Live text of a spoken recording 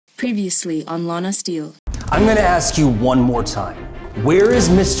Previously on Lana Steele. I'm gonna ask you one more time. Where is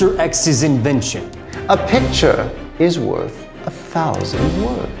Mr. X's invention? A picture is worth 1,000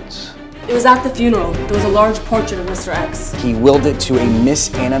 words. It was at the funeral. There was a large portrait of Mr. X. He willed it to a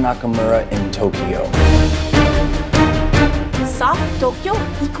Miss Anna Nakamura in Tokyo. Sa Tokyo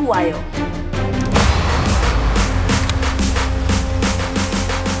Hikuwayo.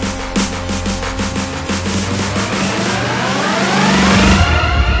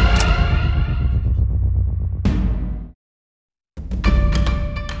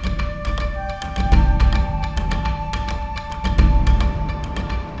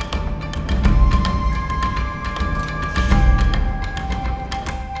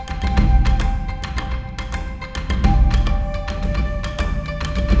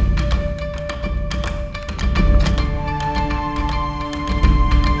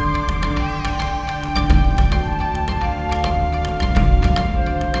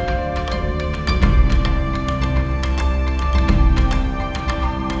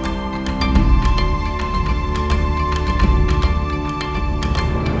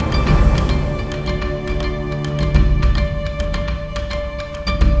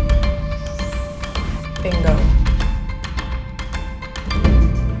 Bingo.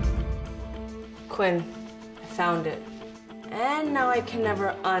 Quinn, I found it. And now I can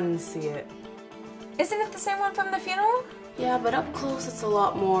never unsee it. Isn't it the same one from the funeral? Yeah, but up close it's a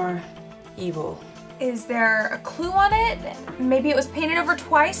lot more evil. Is there a clue on it? Maybe it was painted over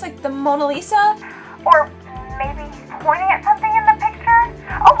twice, like the Mona Lisa? Or maybe he's pointing at something in the picture?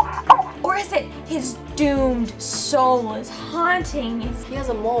 Oh! Or is it his doomed soul is haunting his... He has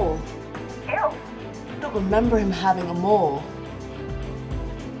a mole. Ew. I don't remember him having a mole.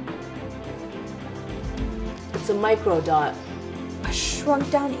 It's a micro dot. A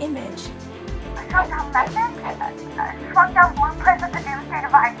shrunk down image. A shrunk down message? A shrunk down blueprint of the doomsday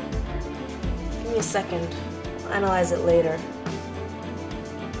device. Give me a second. I'll analyze it later.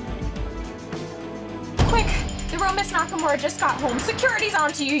 Quick! The real Miss Nakamura just got home. Security's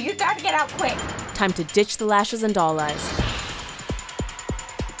onto you. You gotta get out quick. Time to ditch the lashes and doll eyes.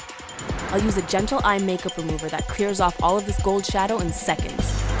 I'll use a gentle eye makeup remover that clears off all of this gold shadow in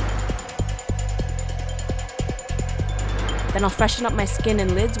seconds. Then I'll freshen up my skin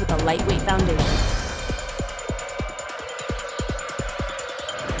and lids with a lightweight foundation.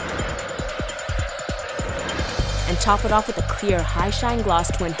 And top it off with a clear, high-shine gloss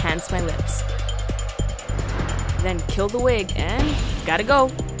to enhance my lips. Then kill the wig and gotta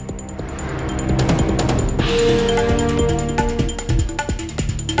go.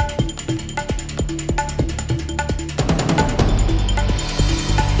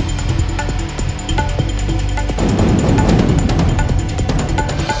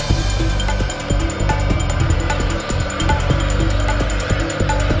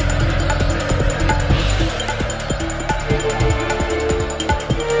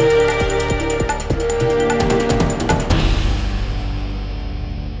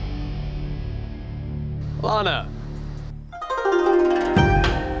 Lana!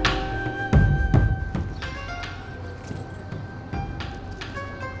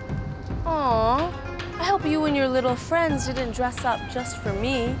 Aww, I hope you and your little friends didn't dress up just for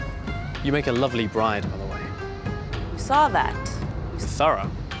me. You make a lovely bride, by the way. You saw that. Thorough.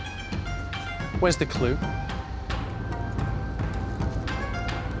 Where's the clue?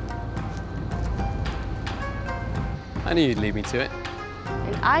 I knew you'd lead me to it.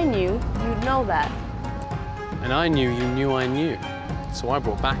 And I knew you'd know that. And I knew you knew I knew. So I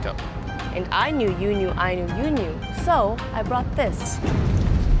brought backup. And I knew you knew I knew you knew. So I brought this.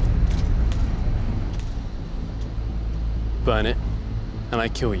 Burn it, and I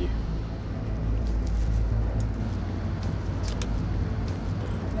kill you.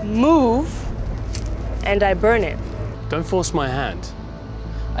 Move, and I burn it. Don't force my hand.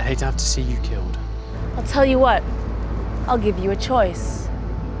 I'd hate to have to see you killed. I'll tell you what, I'll give you a choice.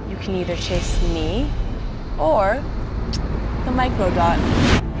 You can either chase me, or the micro dot.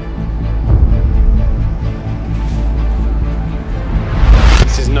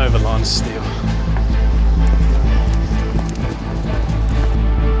 This is Nova, Lana Steele.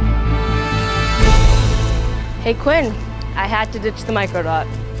 Hey Quinn, I had to ditch the micro dot.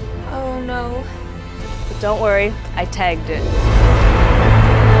 Oh no. But don't worry, I tagged it.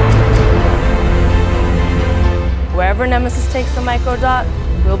 Wherever Nemesis takes the micro dot,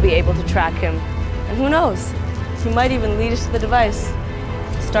 we'll be able to track him. And who knows? He might even lead us to the device.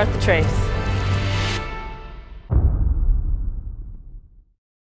 Start the trace.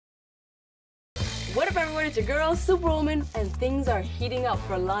 What if everybody It's your girl, Superwoman, and things are heating up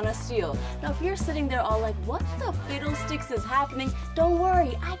for Lana Steele. Now, if you're sitting there all like, what the fiddlesticks is happening? Don't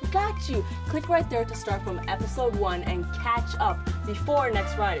worry, I got you. Click right there to start from episode 1 and catch up before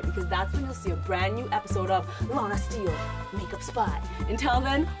next Friday, because that's when you'll see a brand new episode of Lana Steele, Makeup Spy. Until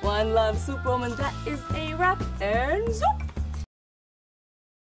then, one love, Superwoman. That is a wrap, and zoop!